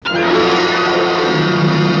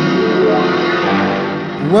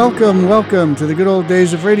Welcome to the Good Old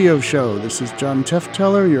Days of Radio show. This is John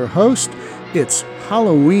Tefteller, your host. It's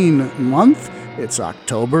Halloween month. It's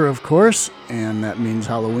October, of course, and that means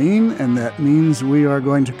Halloween, and that means we are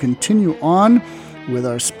going to continue on with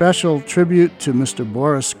our special tribute to Mr.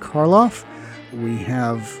 Boris Karloff. We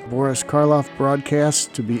have Boris Karloff broadcasts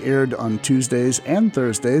to be aired on Tuesdays and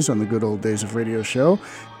Thursdays on the Good Old Days of Radio show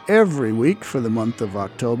every week for the month of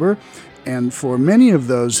October. And for many of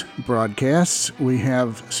those broadcasts, we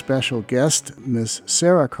have special guest, Miss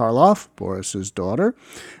Sarah Karloff, Boris's daughter.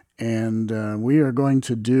 And we are going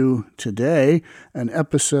to do today an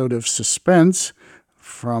episode of Suspense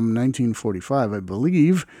from 1945, I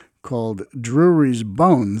believe, called Drury's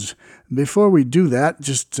Bones. Before we do that,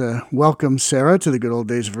 just welcome Sarah to the Good Old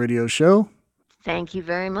Days of Radio show. Thank you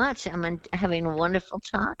very much. I'm having a wonderful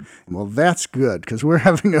time. Well, that's good, because we're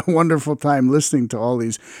having a wonderful time listening to all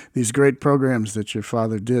these great programs that your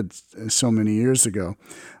father did so many years ago.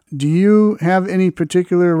 Do you have any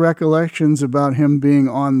particular recollections about him being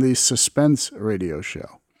on the Suspense radio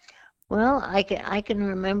show? Well, I can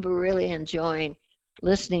remember really enjoying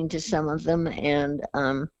listening to some of them and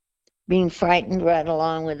being frightened right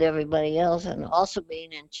along with everybody else, and also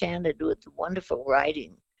being enchanted with the wonderful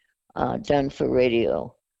writing done for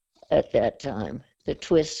radio at that time, the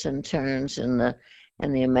twists and turns and the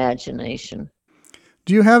imagination.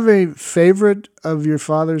 Do you have a favorite of your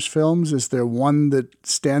father's films? Is there one that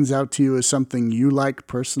stands out to you as something you like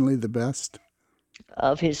personally the best?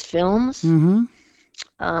 Of his films?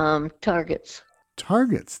 Mm-hmm. Targets.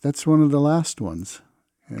 Targets. That's one of the last ones.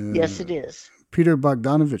 Yes, it is. Peter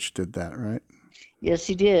Bogdanovich did that, right? Yes,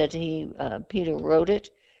 he did. Peter wrote it,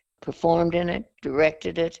 performed in it,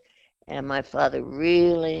 directed it, and my father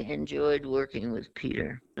really enjoyed working with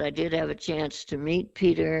Peter. I did have a chance to meet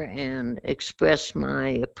Peter and express my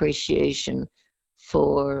appreciation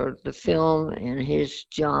for the film and his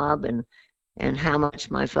job, and how much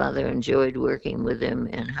my father enjoyed working with him,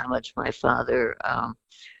 and how much my father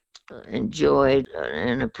enjoyed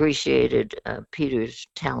and appreciated Peter's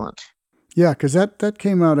talent. Yeah, because that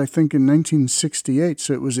came out, I think, in 1968,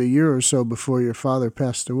 so it was a year or so before your father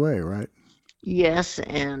passed away, right? Yes,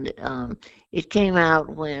 and it came out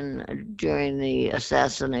during the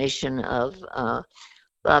assassination of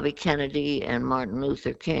Bobby Kennedy and Martin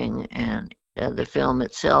Luther King, and the film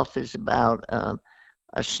itself is about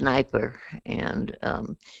a sniper, and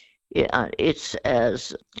it's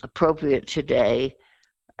as appropriate today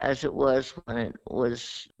as it was when it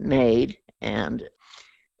was made, and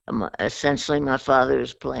essentially my father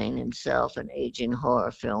is playing himself, an aging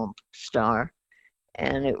horror film star.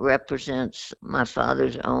 And it represents my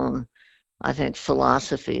father's own, I think,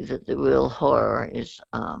 philosophy that the real horror is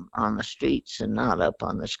on the streets and not up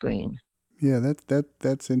on the screen. Yeah,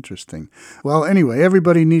 that's interesting. Well, anyway,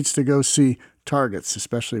 everybody needs to go see Targets,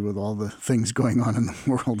 especially with all the things going on in the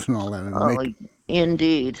world and all that. And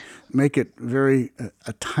indeed. Make it very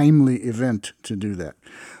a timely event to do that.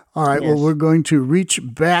 All right, yes. Well, we're going to reach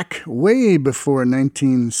back way before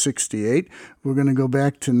 1968. We're going to go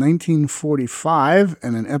back to 1945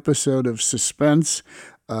 and an episode of Suspense.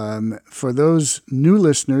 For those new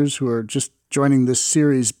listeners who are just joining this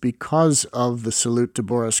series because of the salute to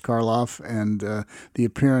Boris Karloff and the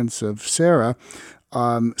appearance of Sarah,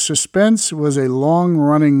 Suspense was a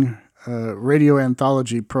long-running radio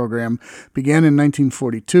anthology program, began in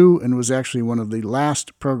 1942 and was actually one of the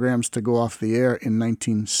last programs to go off the air in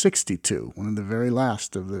 1962, one of the very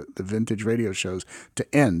last of the vintage radio shows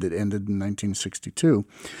to end. It ended in 1962.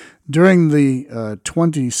 During the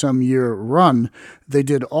 20-some year run, they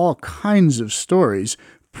did all kinds of stories,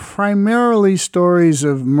 primarily stories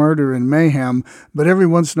of murder and mayhem, but every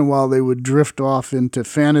once in a while they would drift off into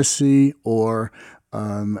fantasy or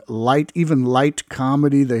light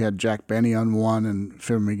comedy. They had Jack Benny on one and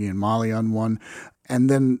Fibber McGee and Molly on one. And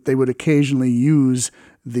then they would occasionally use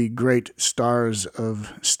the great stars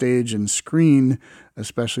of stage and screen,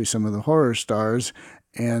 especially some of the horror stars.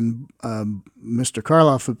 And Mr.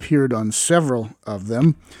 Karloff appeared on several of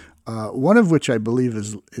them, one of which I believe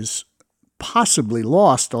is possibly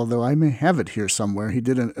lost, although I may have it here somewhere. He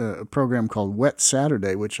did a program called Wet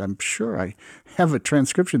Saturday, which I'm sure I have a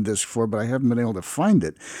transcription disc for, but I haven't been able to find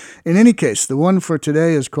it. In any case, the one for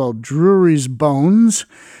today is called Drury's Bones,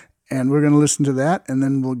 and we're going to listen to that, and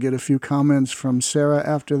then we'll get a few comments from Sarah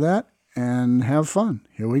after that, and have fun.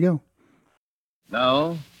 Here we go.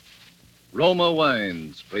 Now, Roma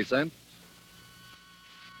Wines present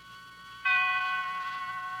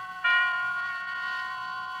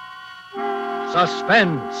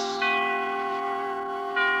Suspense.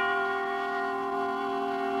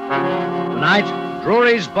 Tonight,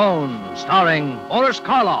 Drury's Bones, starring Boris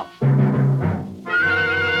Karloff.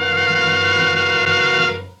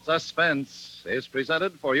 Suspense is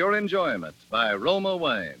presented for your enjoyment by Roma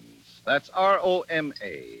Wines. That's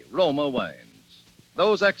R-O-M-A, Roma Wines.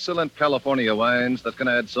 Those excellent California wines that can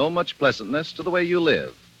add so much pleasantness to the way you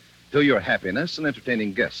live, to your happiness in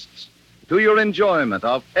entertaining guests, to your enjoyment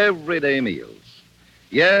of everyday meals.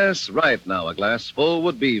 Yes, right now a glass full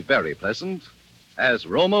would be very pleasant, as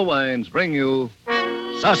Roma Wines bring you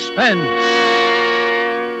Suspense.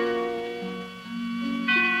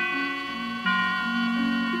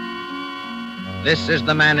 This is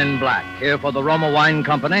the Man in Black, here for the Roma Wine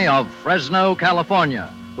Company of Fresno,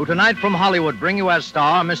 California, who tonight from Hollywood bring you as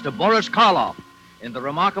star Mr. Boris Karloff in the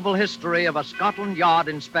remarkable history of a Scotland Yard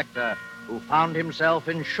inspector who found himself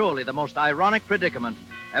in surely the most ironic predicament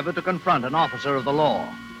ever to confront an officer of the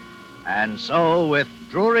law. And so, with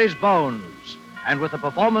Drury's Bones, and with the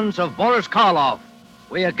performance of Boris Karloff,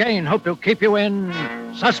 we again hope to keep you in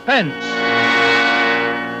suspense.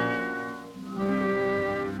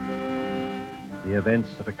 The events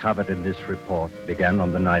that are covered in this report began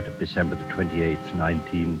on the night of December the 28th,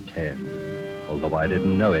 1910, although I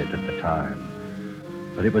didn't know it at the time.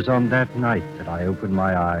 But it was on that night that I opened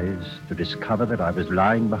my eyes to discover that I was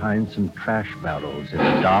lying behind some trash barrels in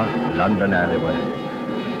a dark London alleyway.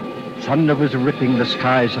 Thunder was ripping the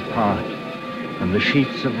skies apart, and the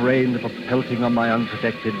sheets of rain that were pelting on my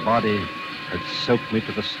unprotected body had soaked me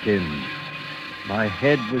to the skin. My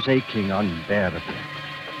head was aching unbearably.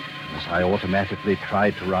 As I automatically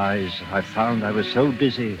tried to rise, I found I was so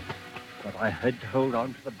dizzy that I had to hold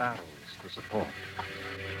on to the barrels for support.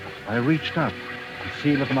 I reached up to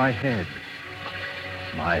feel of my head.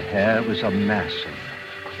 My hair was a mass of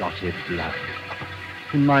clotted blood.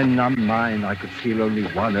 In my numb mind, I could feel only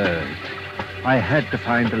one urge. I had to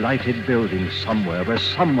find a lighted building somewhere where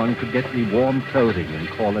someone could get me warm clothing and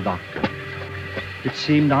call a doctor. It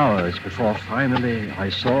seemed hours before finally I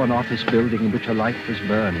saw an office building in which a light was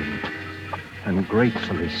burning and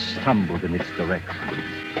gratefully stumbled in its direction.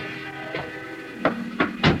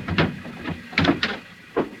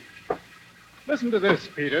 Listen to this,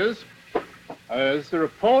 Peters. It's a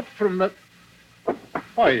report from the...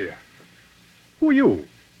 Why, who are you?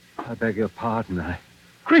 I beg your pardon.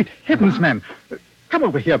 Great heavens, man. Come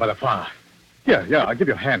over here by the fire. Here, I'll give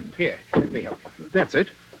you a hand. Here, let me help you. That's it.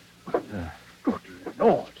 Good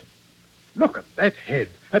Lord. Look at that head.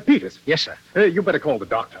 Peters. Yes, sir. You better call the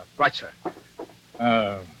doctor. Right, sir.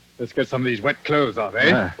 Let's get some of these wet clothes off,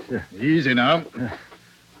 eh? Yeah. Easy now.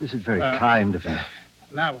 This is very kind of you.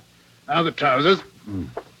 Now the trousers.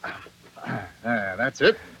 That's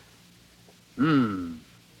it.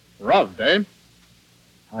 Robbed, eh?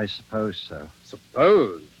 I suppose so.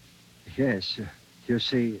 Suppose. Yes. You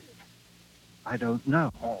see, I don't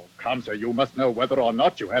know. Oh, come, sir, you must know whether or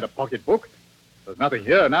not you had a pocketbook. There's nothing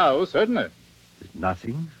here now, certainly. There's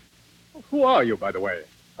nothing? Who are you, by the way?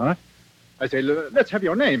 Huh? I say, let's have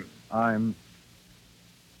your name. My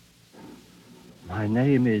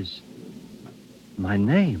name is... My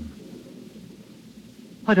name?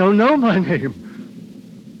 I don't know my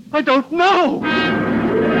name. I don't know!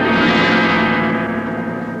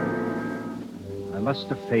 I must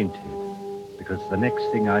have fainted, because the next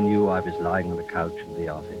thing I knew, I was lying on the couch in the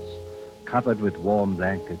office, covered with warm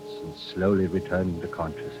blankets and slowly returning to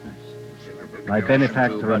consciousness. My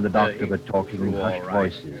benefactor and the doctor were talking in hushed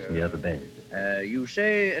voices near the bed. You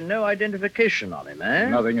say no identification on him, eh?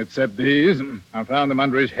 Nothing except these. I found them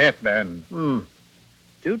under his hatband.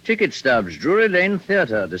 2 ticket stubs, Drury Lane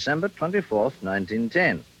Theatre, December 24th,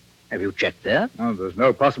 1910. Have you checked there? Oh, there's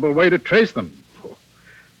no possible way to trace them.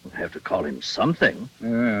 We'll have to call him something.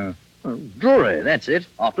 Yeah. Drury, that's it.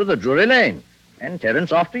 After the Drury Lane. And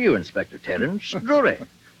Terence after you, Inspector Terence Drury.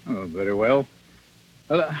 Oh, very well.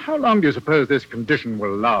 How long do you suppose this condition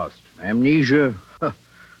will last? Amnesia?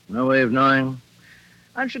 No way of knowing.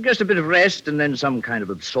 I'd suggest a bit of rest and then some kind of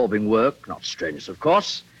absorbing work. Not strenuous, of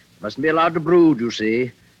course. Mustn't be allowed to brood, you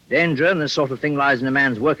see. Danger in this sort of thing lies in a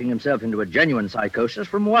man's working himself into a genuine psychosis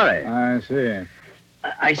from worry. I see.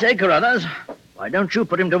 I say, Carruthers, why don't you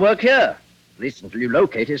put him to work here? At least until you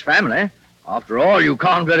locate his family. After all, you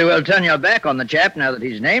can't very well turn your back on the chap now that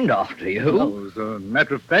he's named after you. Well, as a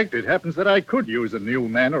matter of fact, it happens that I could use a new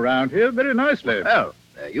man around here very nicely. Oh,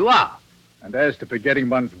 there you are. And as to forgetting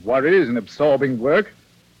one's worries and absorbing work,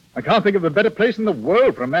 I can't think of a better place in the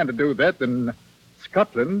world for a man to do that than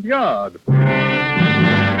Scotland Yard.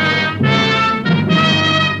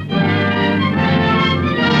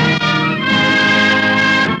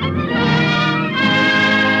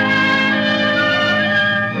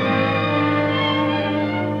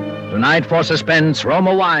 Tonight for Suspense,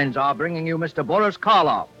 Roma Wines are bringing you Mr. Boris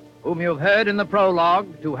Karloff, whom you've heard in the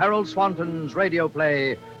prologue to Harold Swanton's radio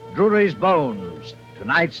play, Drury's Bones,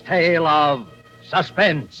 tonight's tale of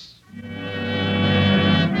suspense.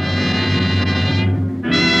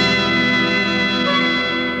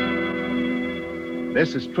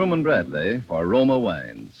 This is Truman Bradley for Roma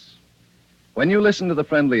Wines. When you listen to the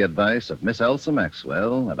friendly advice of Miss Elsa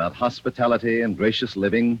Maxwell about hospitality and gracious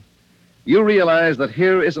living, you realize that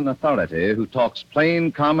here is an authority who talks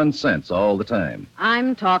plain common sense all the time.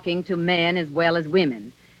 I'm talking to men as well as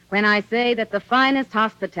women when I say that the finest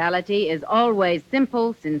hospitality is always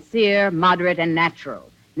simple, sincere, moderate, and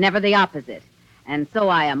natural, never the opposite. And so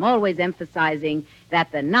I am always emphasizing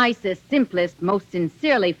that the nicest, simplest, most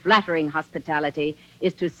sincerely flattering hospitality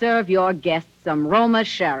is to serve your guests some Roma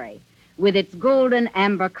sherry. With its golden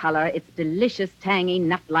amber color, its delicious, tangy,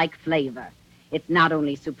 nut-like flavor. It's not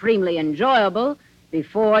only supremely enjoyable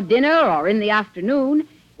before dinner or in the afternoon,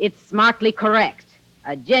 it's smartly correct,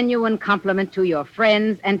 a genuine compliment to your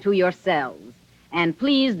friends and to yourselves. And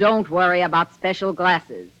please don't worry about special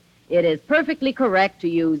glasses. It is perfectly correct to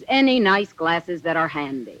use any nice glasses that are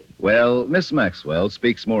handy. Well, Miss Maxwell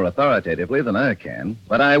speaks more authoritatively than I can,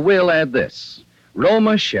 but I will add this.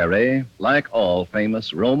 Roma sherry, like all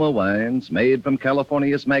famous Roma wines made from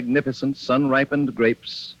California's magnificent sun-ripened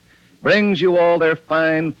grapes, brings you all their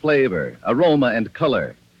fine flavor, aroma, and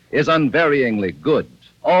color, is unvaryingly good,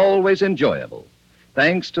 always enjoyable,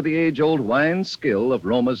 thanks to the age-old wine skill of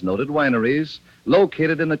Roma's noted wineries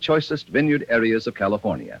located in the choicest vineyard areas of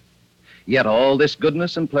California. Yet all this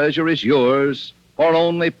goodness and pleasure is yours for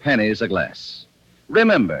only pennies a glass.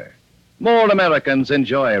 Remember, more Americans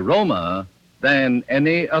enjoy Roma than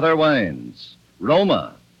any other wines.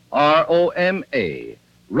 Roma, R-O-M-A,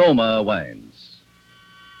 Roma wines.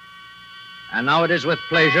 And now it is with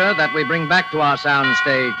pleasure that we bring back to our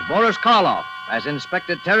soundstage Boris Karloff as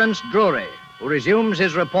Inspector Terence Drury, who resumes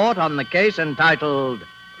his report on the case entitled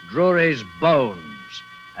Drury's Bones,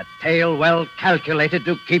 a tale well calculated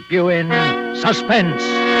to keep you in suspense.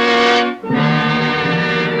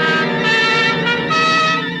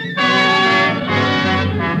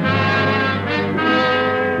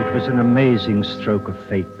 It was an amazing stroke of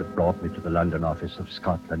fate that brought me to the London office of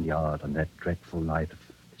Scotland Yard on that dreadful night of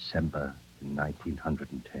December in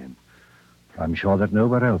 1910. For I'm sure that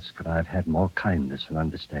nowhere else could I have had more kindness and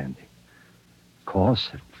understanding. Of course,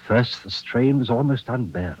 at first the strain was almost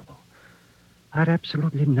unbearable. I had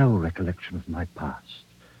absolutely no recollection of my past.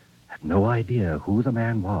 Had no idea who the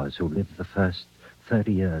man was who lived the first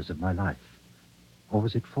 30 years of my life. Or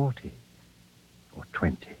was it 40? Or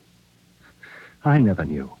 20? I never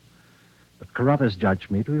knew. But Carruthers judged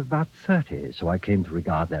me to be about 30, so I came to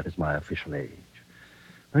regard that as my official age.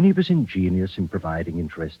 And he was ingenious in providing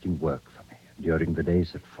interesting work for me. And during the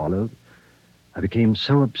days that followed, I became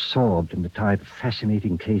so absorbed in the tide of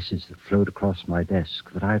fascinating cases that flowed across my desk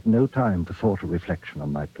that I had no time for thought or reflection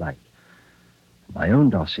on my plight. My own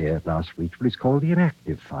dossier at last reached what is called the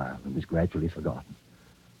inactive file and was gradually forgotten.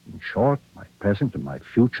 In short, my present and my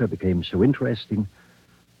future became so interesting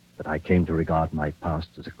that I came to regard my past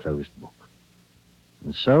as a closed book.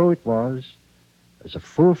 And so it was, as a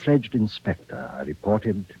full-fledged inspector, I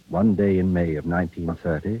reported one day in May of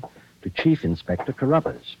 1930 to Chief Inspector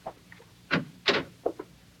Carruthers.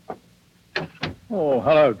 Oh,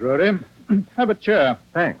 hello, Drury. Have a chair.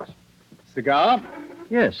 Thanks. Cigar?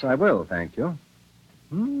 Yes, I will, thank you.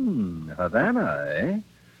 Havana, eh?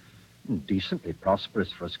 Decently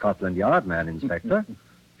prosperous for a Scotland Yard man, Inspector.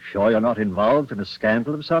 Sure you're not involved in a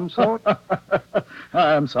scandal of some sort?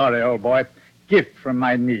 I'm sorry, old boy. Gift from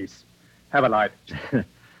my niece. Have a light.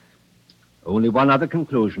 Only one other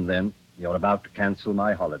conclusion, then. You're about to cancel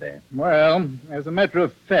my holiday. Well, as a matter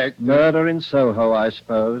of fact... Murder in Soho, I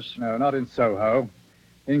suppose. No, not in Soho.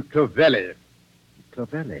 In Clovelly.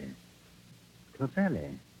 Clovelly?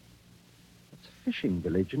 Clovelly? That's a fishing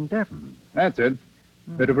village in Devon. That's it.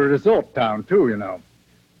 Bit of a resort town, too, you know.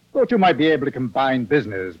 Thought you might be able to combine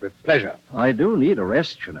business with pleasure. I do need a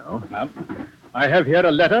rest, you know. Now, I have here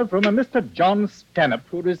a letter from a Mr. John Stanhope,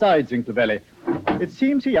 who resides in Clovelly. It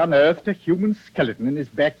seems he unearthed a human skeleton in his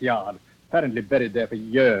backyard, apparently buried there for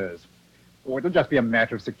years. Oh, it'll just be a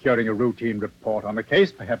matter of securing a routine report on the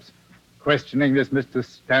case, perhaps questioning this Mr.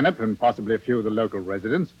 Stanhope and possibly a few of the local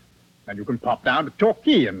residents. And you can pop down to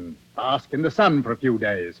Torquay and bask in the sun for a few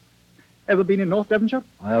days. Ever been in North Devonshire?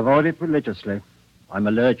 I avoid it religiously. I'm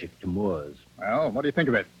allergic to moors. Well, what do you think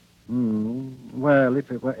of it? Well, if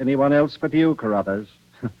it were anyone else but you, Carruthers.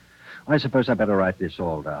 I suppose I better write this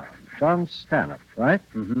all down. John Stanhope, right?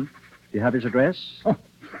 Mm-hmm. Do you have his address? Oh,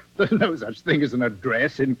 there's no such thing as an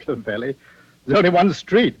address in Clovelly. There's only one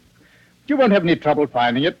street. You won't have any trouble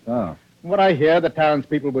finding it. Oh. From what I hear, the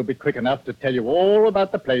townspeople will be quick enough to tell you all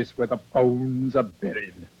about the place where the bones are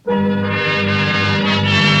buried.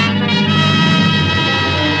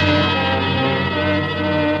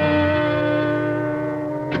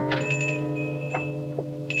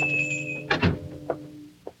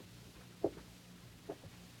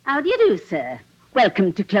 How do you do, sir?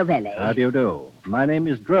 Welcome to Clovelly. How do you do? My name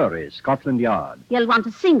is Drury, Scotland Yard. You'll want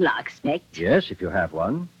a single, I expect. Yes, if you have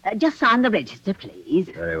one. Just sign the register, please.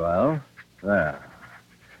 Very well. There.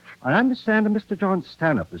 I understand that Mr. John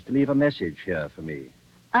Stanhope was to leave a message here for me.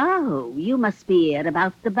 Oh, you must be here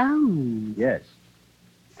about the bones. Yes.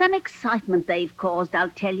 Some excitement they've caused, I'll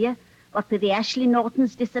tell you. What with the Ashley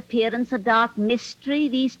Nortons' disappearance, a dark mystery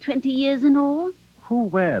these 20 years and all. Who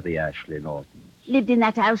were the Ashley Nortons? Lived in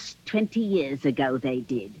that house 20 years ago, they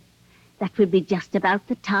did. That would be just about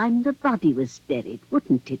the time the body was buried,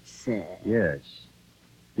 wouldn't it, sir? Yes.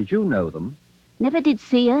 Did you know them? Never did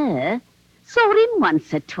see her. Saw him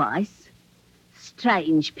once or twice.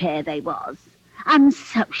 Strange pair they was.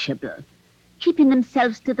 Unsociable. Keeping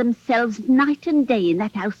themselves to themselves night and day in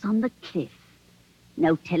that house on the cliff.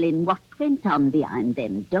 No telling what went on behind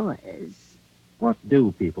them doors. What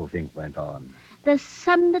do people think went on? There's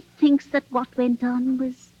some that thinks that what went on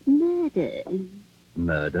was murder.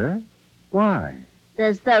 Murder? Why?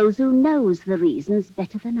 There's those who knows the reasons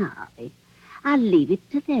better than I. I'll leave it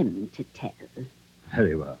to them to tell.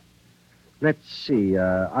 Very well. Let's see.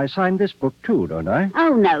 I signed this book, too, don't I?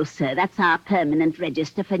 Oh, no, sir. That's our permanent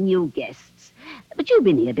register for new guests. But you've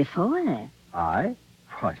been here before. I?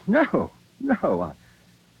 Why, no.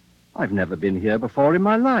 I've never been here before in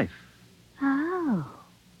my life. Oh,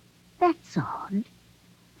 that's odd.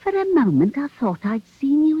 For a moment, I thought I'd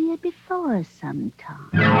seen you here before sometime.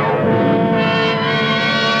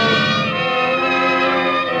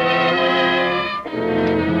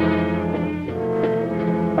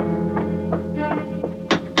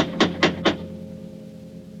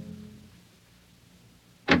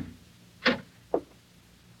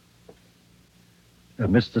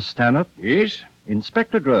 Mr. Stanhope? Yes?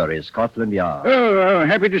 Inspector Drury, Scotland Yard. Oh,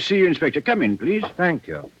 happy to see you, Inspector. Come in, please. Thank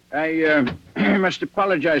you. I must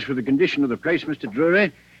apologize for the condition of the place, Mr.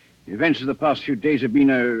 Drury. The events of the past few days have been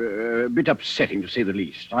a bit upsetting, to say the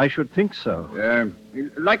least. I should think so.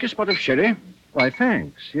 Like a spot of sherry? Why,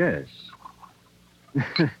 thanks, yes.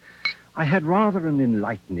 I had rather an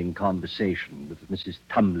enlightening conversation with Mrs.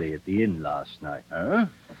 Tumley at the inn last night. Oh?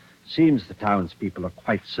 Seems the townspeople are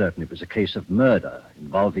quite certain it was a case of murder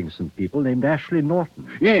involving some people named Ashley Norton.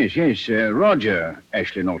 Yes. Roger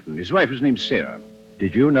Ashley Norton. His wife was named Sarah.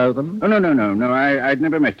 Did you know them? Oh, no. I'd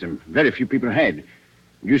never met them. Very few people had.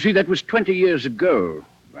 You see, that was 20 years ago.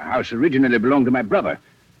 The house originally belonged to my brother.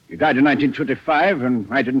 He died in 1925, and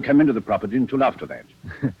I didn't come into the property until after that.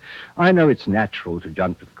 I know it's natural to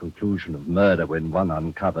jump to the conclusion of murder when one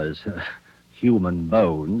uncovers human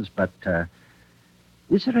bones, but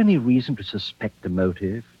is there any reason to suspect a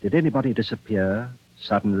motive? Did anybody disappear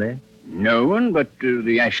suddenly? No one but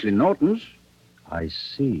the Ashley Nortons. I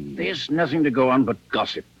see. There's nothing to go on but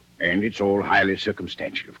gossip, and it's all highly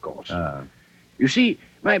circumstantial, of course. You see,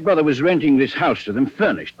 my brother was renting this house to them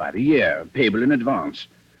furnished by the year, payable in advance,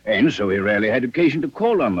 and so he rarely had occasion to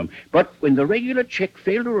call on them. But when the regular check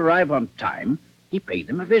failed to arrive on time, he paid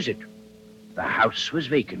them a visit. The house was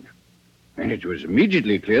vacant, and it was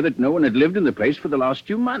immediately clear that no one had lived in the place for the last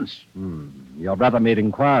 2 months. Your brother made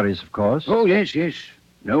inquiries, of course. Oh, yes.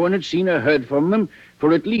 No one had seen or heard from them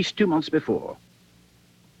for at least 2 months before.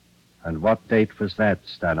 And what date was that,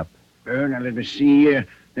 Stanhope? Now, let me see.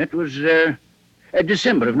 That was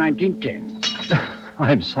December of 1910.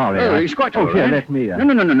 I'm sorry. It's quite all right. Here, let me...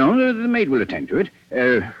 No. The maid will attend to it.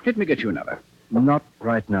 Let me get you another. Not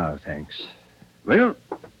right now, thanks. Well,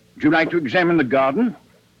 would you like to examine the garden?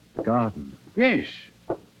 The garden? Yes,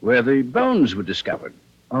 where the bones were discovered.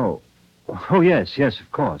 Oh, yes,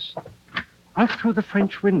 of course. Out through the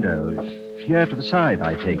French windows. Here to the side,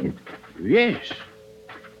 I take it. Yes.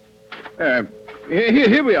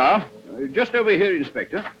 Here we are. Just over here,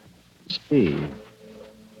 Inspector. See.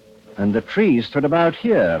 And the tree stood about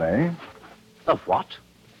here, eh? The what?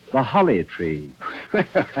 The holly tree.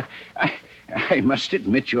 I must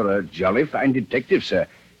admit you're a jolly fine detective, sir.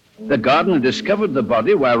 The gardener discovered the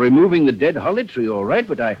body while removing the dead holly tree, all right,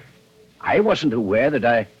 but I wasn't aware that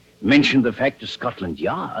I mentioned the fact to Scotland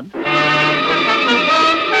Yard.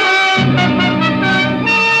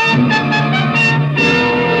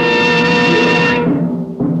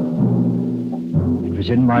 It was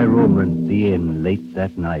in my room at the inn late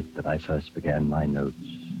that night that I first began my notes.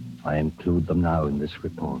 I include them now in this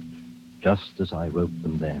report, just as I wrote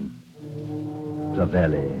them then.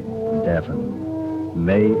 Clovelly, Devon,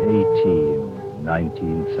 May 18,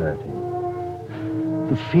 1930.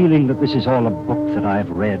 The feeling that this is all a book that I've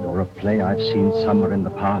read or a play I've seen somewhere in the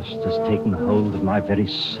past has taken hold of my very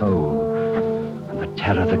soul. And the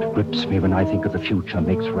terror that grips me when I think of the future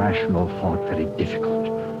makes rational thought very difficult.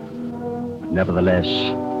 But nevertheless,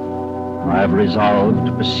 I have resolved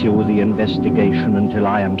to pursue the investigation until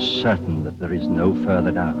I am certain that there is no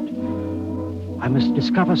further doubt. I must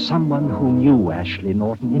discover someone who knew Ashley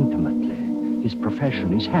Norton intimately, his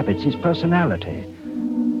profession, his habits, his personality.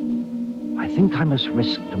 I think I must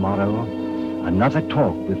risk tomorrow another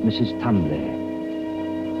talk with Mrs. Tunley.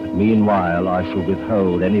 But meanwhile, I shall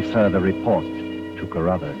withhold any further report to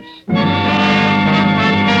Carruthers.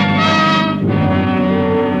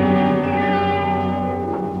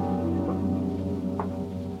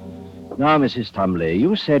 Now, Mrs. Tumley,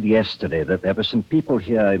 you said yesterday that there were some people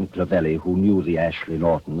here in Clovelly who knew the Ashley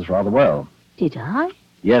Nortons rather well. Did I?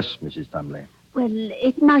 Yes, Mrs. Tumley. Well,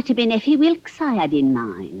 it might have been Effie Wilkes I had in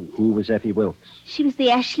mind. Who was Effie Wilkes? She was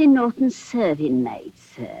the Ashley Norton serving maid,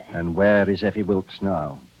 sir. And where is Effie Wilkes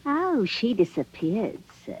now? Oh, she disappeared,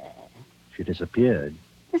 sir. She disappeared.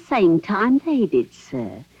 The same time they did,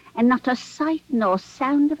 sir. And not a sight nor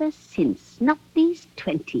sound of her since. Not these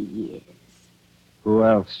 20 years. Who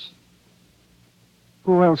else?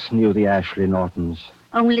 Who else knew the Ashley Nortons?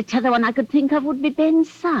 Only t'other one I could think of would be Ben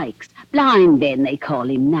Sykes. Blind Ben, they call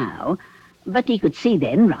him now. But he could see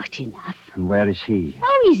then right enough. And where is he?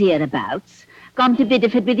 Oh, he's hereabouts. Gone to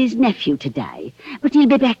Bideford with his nephew today. But he'll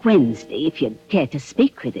be back Wednesday, if you'd care to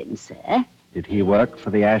speak with him, sir. Did he work for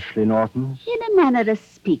the Ashley Nortons? In a manner of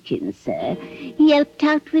speaking, sir. He helped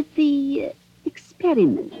out with the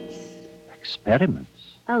experiments. Experiments?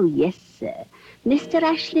 Oh, yes, sir. Mr.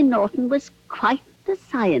 Ashley Norton was quite the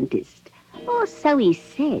scientist. Or so he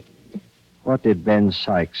said. What did Ben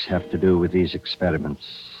Sykes have to do with these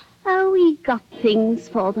experiments? Oh, he got things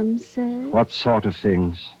for them, sir. What sort of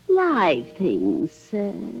things? Live things,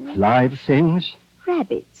 sir. Live things?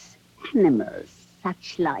 Rabbits, animals,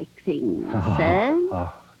 such like things, sir.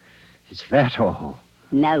 Oh, is that all?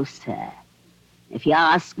 No, sir. If you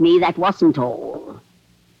ask me, that wasn't all.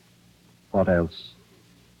 What else?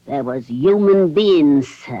 There was human beings,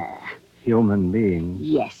 sir. Human beings?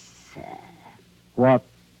 Yes, sir. What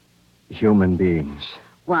human beings?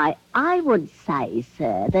 Why, I would say,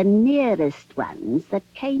 sir, the nearest ones that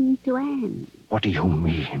came to hand. What do you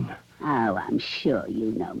mean? Oh, I'm sure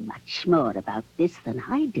you know much more about this than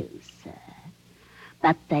I do, sir.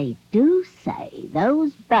 But they do say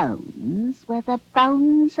those bones were the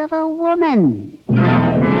bones of a woman.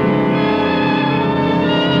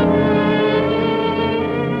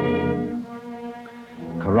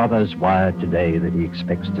 Carruthers wired today that he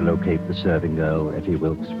expects to locate the serving girl, Effie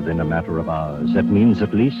Wilkes, within a matter of hours. That means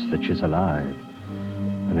at least that she's alive.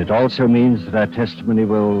 And it also means that her testimony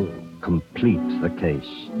will complete the case.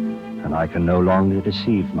 And I can no longer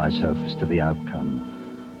deceive myself as to the outcome.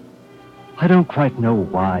 I don't quite know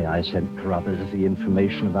why I sent Carruthers the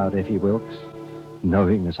information about Effie Wilkes,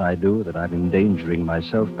 knowing as I do that I'm endangering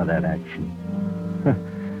myself by that action.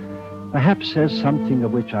 Perhaps there's something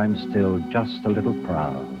of which I'm still just a little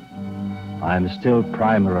proud. I'm still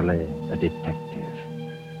primarily a detective.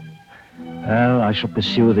 Well, I shall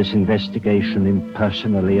pursue this investigation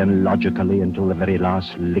impersonally and logically until the very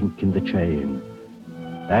last link in the chain.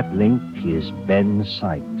 That link is Ben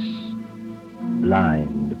Sykes.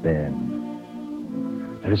 Blind Ben.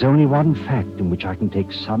 There is only one fact in which I can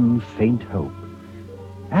take some faint hope.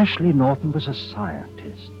 Ashley Norton was a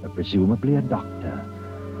scientist, presumably a doctor.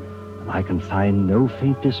 And I can find no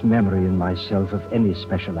faintest memory in myself of any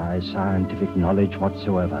specialized scientific knowledge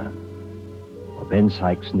whatsoever. For Ben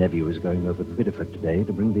Sykes' nephew is going over to Bideford today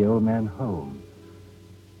to bring the old man home.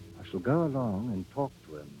 I shall go along and talk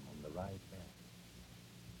to him on the ride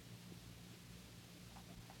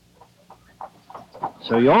back.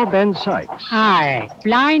 So you're Ben Sykes? Aye,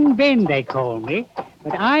 Blind Ben, they call me.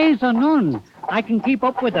 But eyes are none. I can keep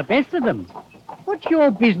up with the best of them. What's your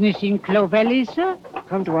business in Clovelly, sir?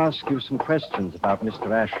 Come to ask you some questions about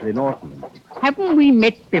Mr. Ashley Norton. Haven't we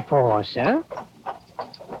met before, sir?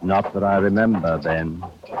 Not that I remember, Ben.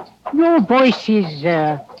 Your voice is,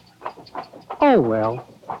 oh, well,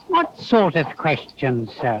 what sort of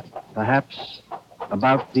questions, sir? Perhaps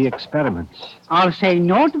about the experiments. I'll say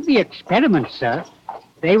naught of the experiments, sir.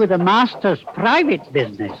 They were the master's private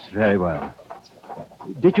business. Very well.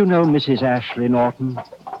 Did you know Mrs. Ashley Norton?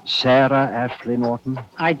 Sarah Ashley Norton?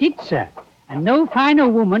 I did, sir. And no finer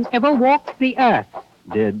woman ever walked the earth.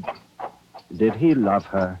 Did he love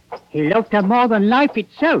her? He loved her more than life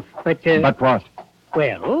itself, but... But what?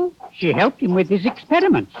 Well, she helped him with his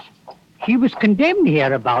experiments. She was condemned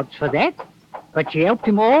hereabouts for that, but she helped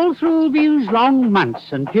him all through these long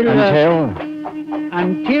months until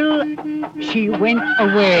she went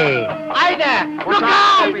away. Ida! Look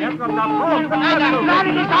out! Ida,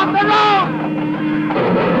 Ronnie is on the road!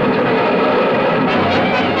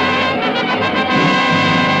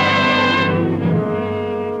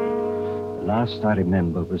 last I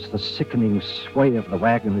remember was the sickening sway of the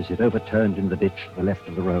wagon as it overturned in the ditch to the left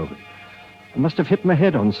of the road. I must have hit my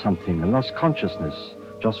head on something and lost consciousness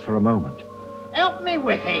just for a moment. Help me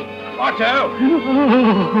with him. Otto!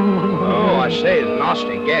 Oh, I say, the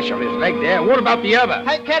nasty gash on his leg there. What about the other?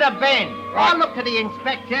 Take care of Ben. I'll look to the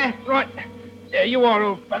inspector. Right. There you are,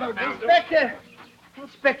 old fellow. Inspector!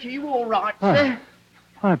 Inspector, you all right, sir?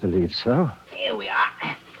 I believe so. Here we are.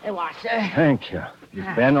 There you are, sir. Thank you. Is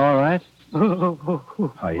Ben all right?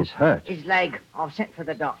 Oh, he's hurt. His leg. I've sent for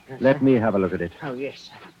the doctor. Let me have a look at it. Oh, yes,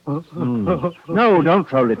 sir. No, don't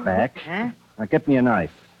roll it back. Huh? Now, get me a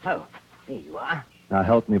knife. Oh, here you are. Now,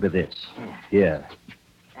 help me with this. Here.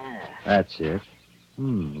 Ah. That's it.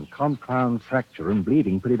 Compound fracture and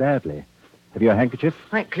bleeding pretty badly. Have you a handkerchief?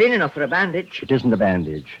 Ain't clean enough for a bandage. It isn't a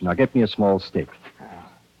bandage. Now, get me a small stick.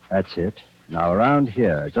 That's it. Now, around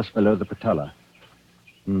here, just below the patella.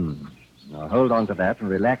 Now, hold on to that and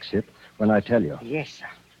relax it when I tell you. Yes,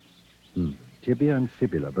 sir. Tibia and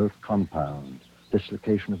fibula, both compound.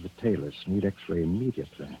 Dislocation of the talus. Need X-ray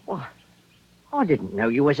immediately. What? I didn't know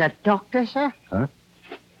you was a doctor, sir. Huh?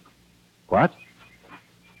 What?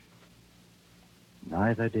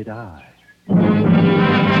 Neither did I.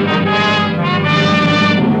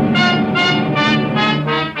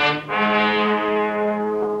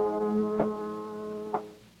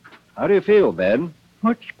 How do you feel, Ben?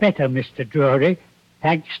 Much better, Mr. Drury.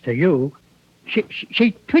 Thanks to you.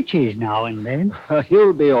 She twitches now and then.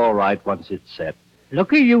 He'll be all right once it's set.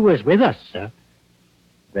 Lucky you was with us, sir.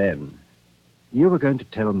 Ben, you were going to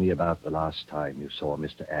tell me about the last time you saw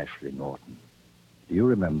Mr. Ashley Norton. Do you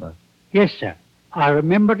remember? Yes, sir. I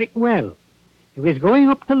remember it well. He was going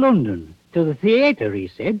up to London, to the theatre, he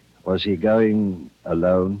said. Was he going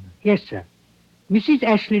alone? Yes, sir. Mrs.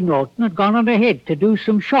 Ashley Norton had gone on ahead to do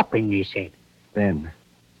some shopping, he said. Ben,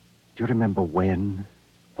 do you remember when?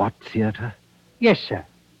 What theatre? Yes, sir.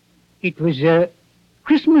 It was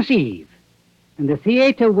Christmas Eve, and the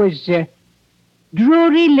theatre was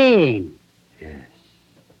Drury Lane.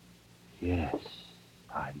 Yes,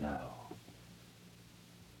 I know.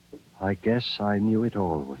 I guess I knew it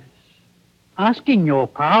always. Asking your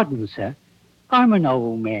pardon, sir, I'm an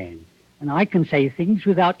old man, and I can say things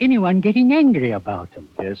without anyone getting angry about them.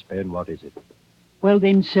 Yes, Ben, what is it? Well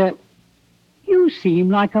then, sir, you seem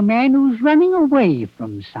like a man who's running away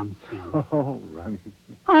from something. Oh, running.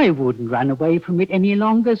 I wouldn't run away from it any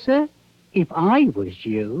longer, sir, if I was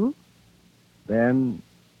you. Ben,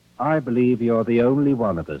 I believe you're the only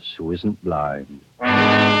one of us who isn't blind.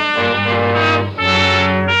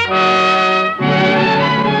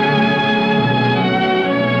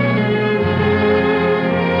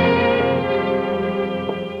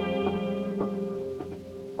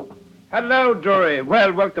 Hello, Drury.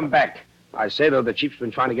 Well, welcome back. I say, though, the chief's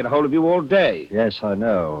been trying to get a hold of you all day. Yes, I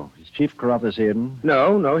know. Is Chief Carruthers in?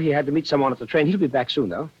 No, he had to meet someone at the train. He'll be back soon,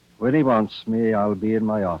 though. When he wants me, I'll be in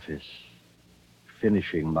my office,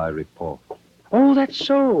 finishing my report. Oh, that's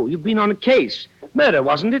so. You've been on a case. Murder,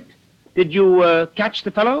 wasn't it? Did you catch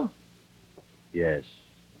the fellow? Yes,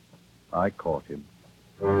 I caught him.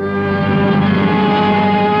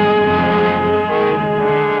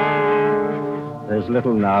 There's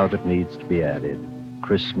little now that needs to be added.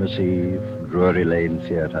 Christmas Eve, Drury Lane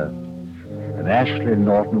Theatre. And Ashley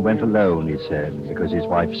Norton went alone, he said, because his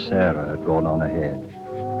wife Sarah had gone on ahead.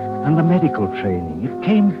 And the medical training, it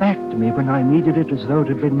came back to me when I needed it as though it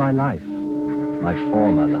had been my life, my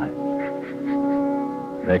former life.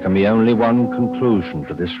 There can be only one conclusion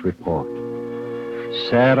to this report.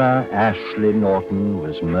 Sarah Ashley Norton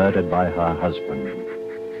was murdered by her husband.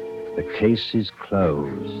 The case is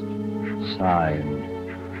closed. Signed,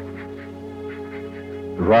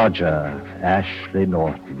 Roger Ashley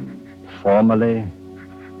Norton, formerly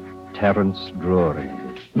Terence Drury.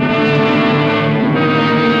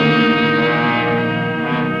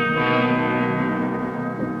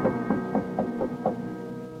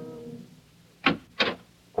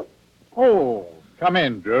 Oh, come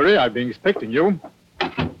in, Drury. I've been expecting you.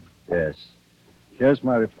 Yes. Here's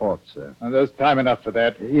my report, sir. And there's time enough for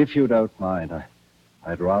that. If you don't mind,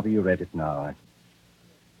 I'd rather you read it now.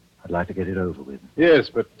 I'd like to get it over with. Yes,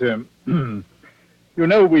 but, you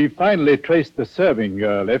know, we finally traced the serving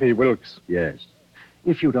girl, Effie Wilkes. Yes.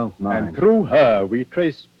 If you don't mind. And through her, we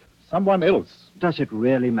traced someone else. Does it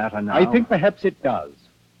really matter now? I think perhaps it does.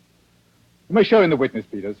 You may show in the witness,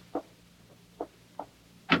 Peters.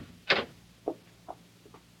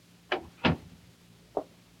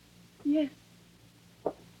 Yes.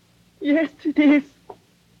 Yes, it is.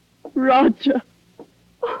 Roger.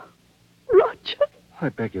 Oh, Roger. I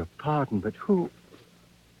beg your pardon, but who?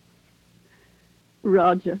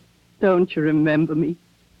 Roger, don't you remember me?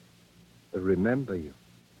 Remember you.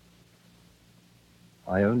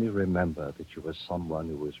 I only remember that you were someone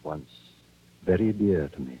who was once very dear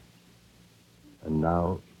to me. And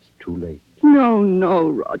now it's too late. No,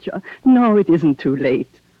 Roger. No, it isn't too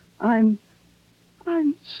late. I'm...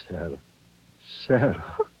 Sarah.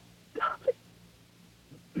 Sarah.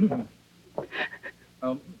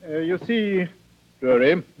 You see,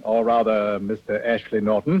 Drury, or rather Mr. Ashley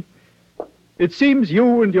Norton, it seems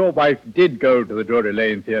you and your wife did go to the Drury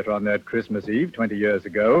Lane Theatre on that Christmas Eve 20 years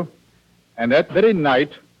ago, and that very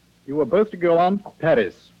night you were both to go on to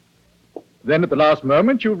Paris. Then at the last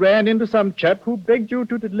moment you ran into some chap who begged you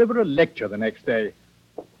to deliver a lecture the next day.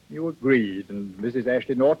 You agreed, and Mrs.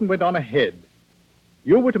 Ashley Norton went on ahead.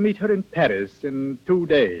 You were to meet her in Paris in 2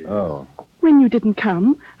 days. Oh. When you didn't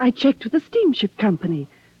come, I checked with the steamship company,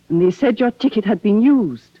 and they said your ticket had been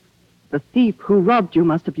used. The thief who robbed you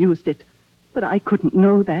must have used it, but I couldn't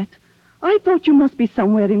know that. I thought you must be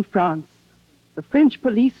somewhere in France. The French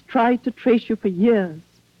police tried to trace you for years.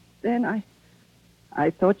 Then I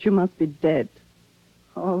thought you must be dead.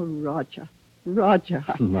 Oh, Roger.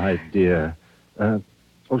 My dear.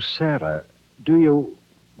 Sarah, do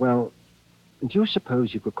you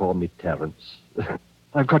suppose you could call me Terence?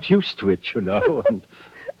 I've got used to it, you know, and...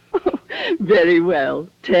 Oh, very well,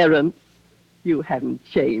 Terence. You haven't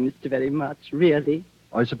changed very much, really.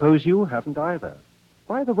 I suppose you haven't either.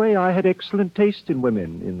 By the way, I had excellent taste in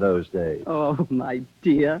women in those days. Oh, my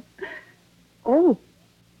dear. Oh,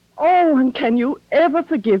 and can you ever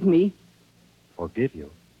forgive me? Forgive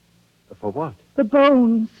you? For what? The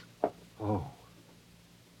bones. Oh,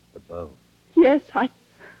 the bone. Yes,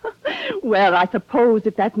 Well, I suppose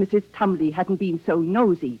if that Mrs. Tumley hadn't been so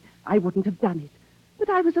nosy, I wouldn't have done it. But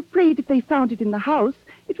I was afraid if they found it in the house,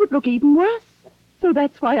 it would look even worse. So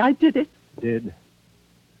that's why I did it. Did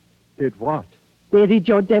what? Buried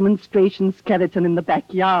your demonstration skeleton in the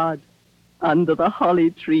backyard, under the holly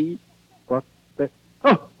tree. What?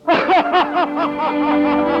 Oh!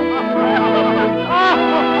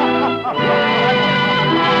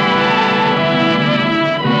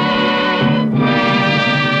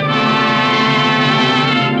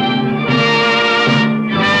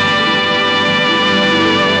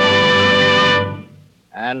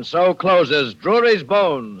 And so closes Drury's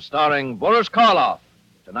Bones, starring Boris Karloff.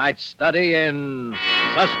 Tonight's study in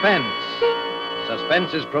suspense.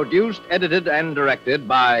 Suspense is produced, edited, and directed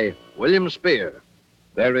by William Spear.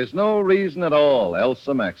 There is no reason at all,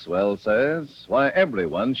 Elsa Maxwell says, why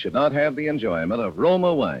everyone should not have the enjoyment of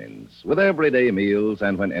Roma wines with everyday meals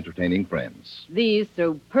and when entertaining friends. These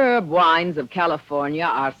superb wines of California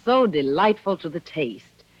are so delightful to the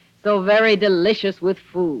taste, so very delicious with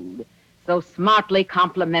food, so smartly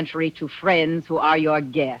complimentary to friends who are your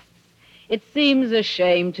guests. It seems a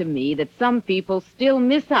shame to me that some people still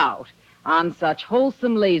miss out on such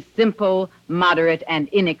wholesomely simple, moderate, and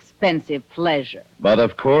inexpensive pleasure. But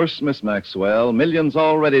of course, Miss Maxwell, millions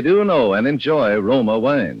already do know and enjoy Roma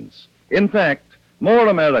wines. In fact, more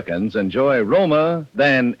Americans enjoy Roma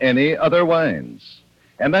than any other wines.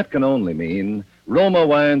 And that can only mean Roma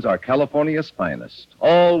wines are California's finest,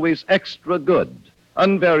 always extra good,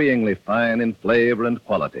 unvaryingly fine in flavor and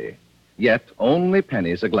quality, yet only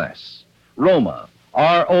pennies a glass. Roma,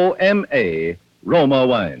 R-O-M-A, Roma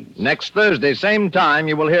wines. Next Thursday, same time,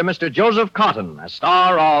 you will hear Mr. Joseph Cotton, a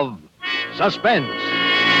star of Suspense.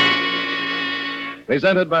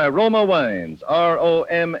 Presented by Roma Wines,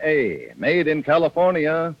 R-O-M-A, made in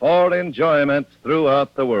California for enjoyment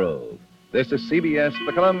throughout the world. This is CBS,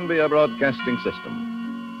 the Columbia Broadcasting System.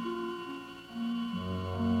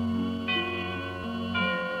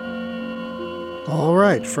 All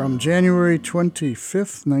right, from January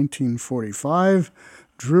 25th, 1945,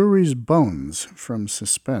 Drury's Bones from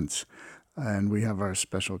Suspense. And we have our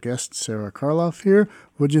special guest, Sarah Karloff, here.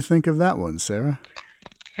 What'd you think of that one, Sarah?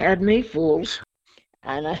 Had me fools.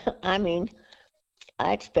 And I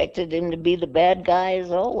expected him to be the bad guy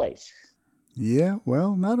as always. Yeah,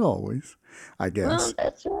 well, not always, I guess. Well,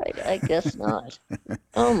 that's right. I guess not.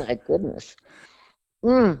 Oh, my goodness.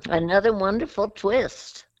 Another wonderful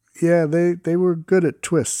twist. Yeah, they were good at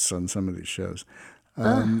twists on some of these shows.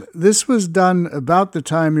 This was done about the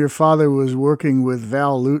time your father was working with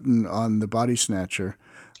Val Lewton on The Body Snatcher.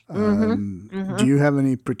 Do you have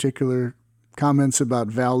any particular comments about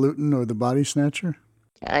Val Lewton or The Body Snatcher?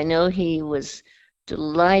 I know he was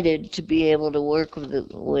delighted to be able to work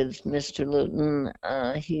with Mr. Lewton.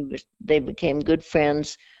 They became good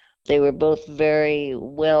friends. They were both very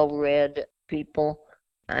well-read people.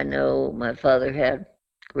 I know my father had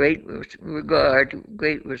great regard,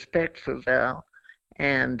 great respect for Val,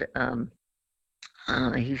 and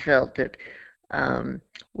he felt that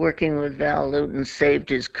working with Val Lewton saved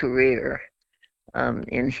his career.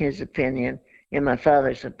 in his opinion, in my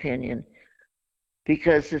father's opinion,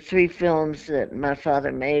 because the three films that my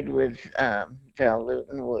father made with Val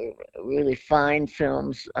Lewton were really fine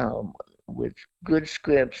films with good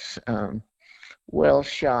scripts, well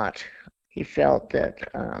shot. He felt that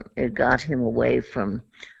it got him away from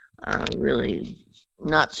really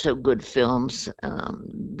not so good films,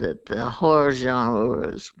 that the horror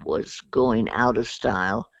genre was going out of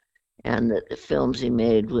style, and that the films he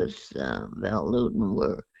made with Val Lewton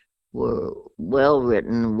were well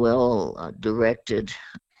written, well directed,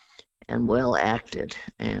 and well acted,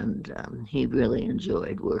 and he really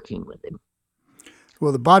enjoyed working with him.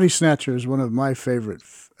 Well, The Body Snatcher is one of my favorite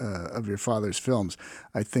of your father's films.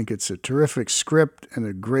 I think it's a terrific script and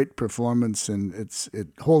a great performance, and it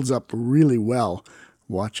holds up really well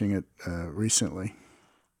watching it recently.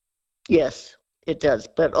 Yes, it does.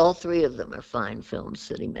 But all three of them are fine films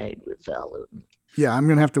that he made with Val Lewton. Yeah, I'm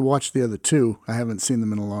going to have to watch the other two. I haven't seen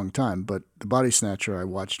them in a long time, but The Body Snatcher I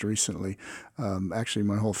watched recently. Actually,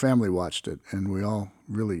 my whole family watched it, and we all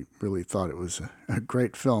really, really thought it was a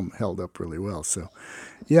great film, held up really well. So,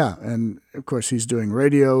 yeah, and of course he's doing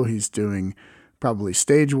radio, he's doing probably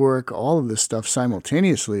stage work, all of this stuff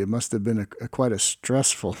simultaneously. It must have been quite a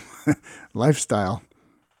stressful lifestyle.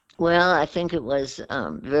 Well, I think it was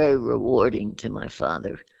very rewarding to my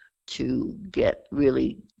father to get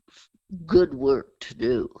really good work to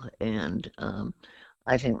do, and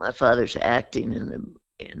I think my father's acting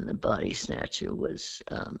in the Body Snatcher was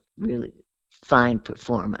really fine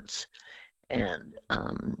performance, and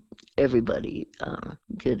everybody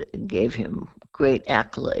gave him great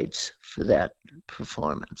accolades for that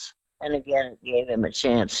performance. And again, it gave him a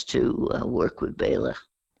chance to work with Bela.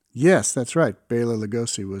 Yes, that's right. Bela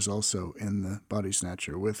Lugosi was also in The Body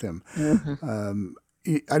Snatcher with him. Mm-hmm.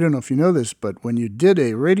 I don't know if you know this, but when you did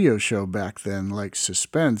a radio show back then, like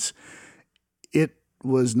Suspense, it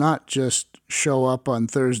was not just show up on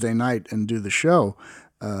Thursday night and do the show.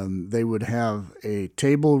 They would have a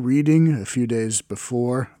table reading a few days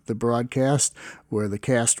before the broadcast where the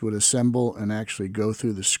cast would assemble and actually go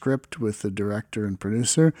through the script with the director and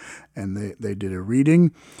producer, and they did a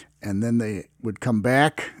reading, and then they would come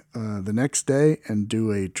back the next day and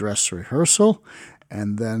do a dress rehearsal,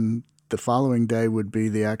 and then the following day would be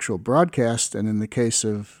the actual broadcast, and in the case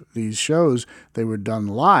of these shows, they were done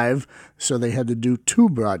live, so they had to do two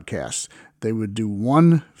broadcasts. They would do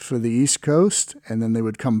one for the East Coast, and then they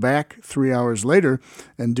would come back 3 hours later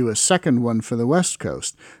and do a second one for the West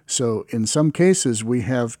Coast. So in some cases, we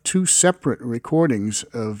have two separate recordings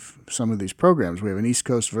of some of these programs. We have an East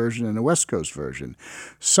Coast version and a West Coast version.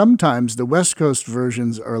 Sometimes the West Coast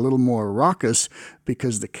versions are a little more raucous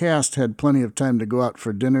because the cast had plenty of time to go out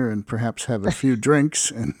for dinner and perhaps have a few drinks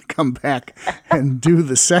and come back and do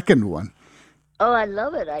the second one. Oh, I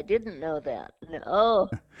love it. I didn't know that. Oh.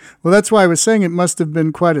 Well, that's why I was saying it must have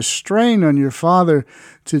been quite a strain on your father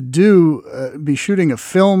to be shooting a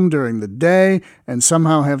film during the day and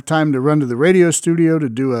somehow have time to run to the radio studio to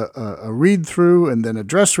do a read-through and then a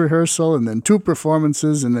dress rehearsal and then two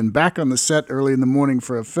performances and then back on the set early in the morning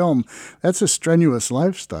for a film. That's a strenuous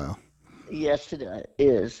lifestyle. Yes, it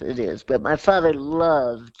is. It is. But my father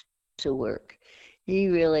loved to work. He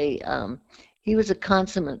really, he was a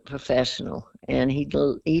consummate professional, and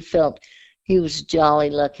he felt he was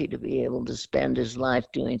jolly lucky to be able to spend his life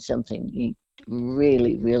doing something he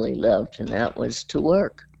really, really loved, and that was to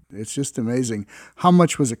work. It's just amazing how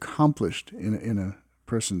much was accomplished in a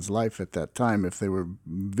person's life at that time if they were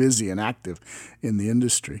busy and active in the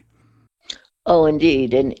industry. Oh,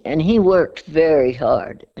 indeed, and he worked very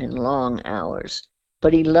hard in long hours,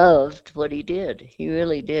 but he loved what he did. He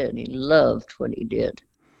really did. He loved what he did.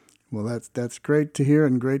 Well, that's great to hear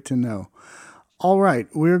and great to know. All right,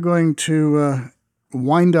 we're going to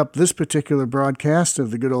wind up this particular broadcast of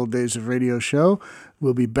the Good Old Days of Radio show.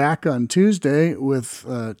 We'll be back on Tuesday with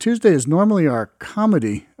Tuesday is normally our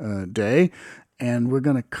comedy day, and we're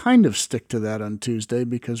going to kind of stick to that on Tuesday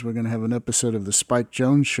because we're going to have an episode of the Spike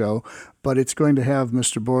Jones Show, but it's going to have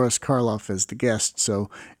Mr. Boris Karloff as the guest, so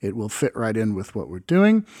it will fit right in with what we're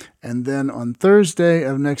doing. And then on Thursday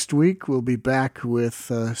of next week, we'll be back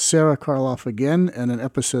with Sarah Karloff again and an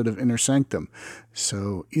episode of Inner Sanctum.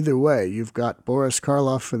 So either way, you've got Boris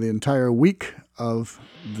Karloff for the entire week of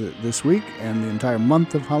this week and the entire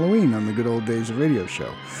month of Halloween on the Good Old Days of Radio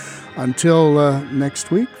show. Until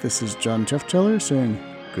next week, this is John Tefteller saying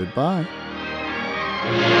goodbye.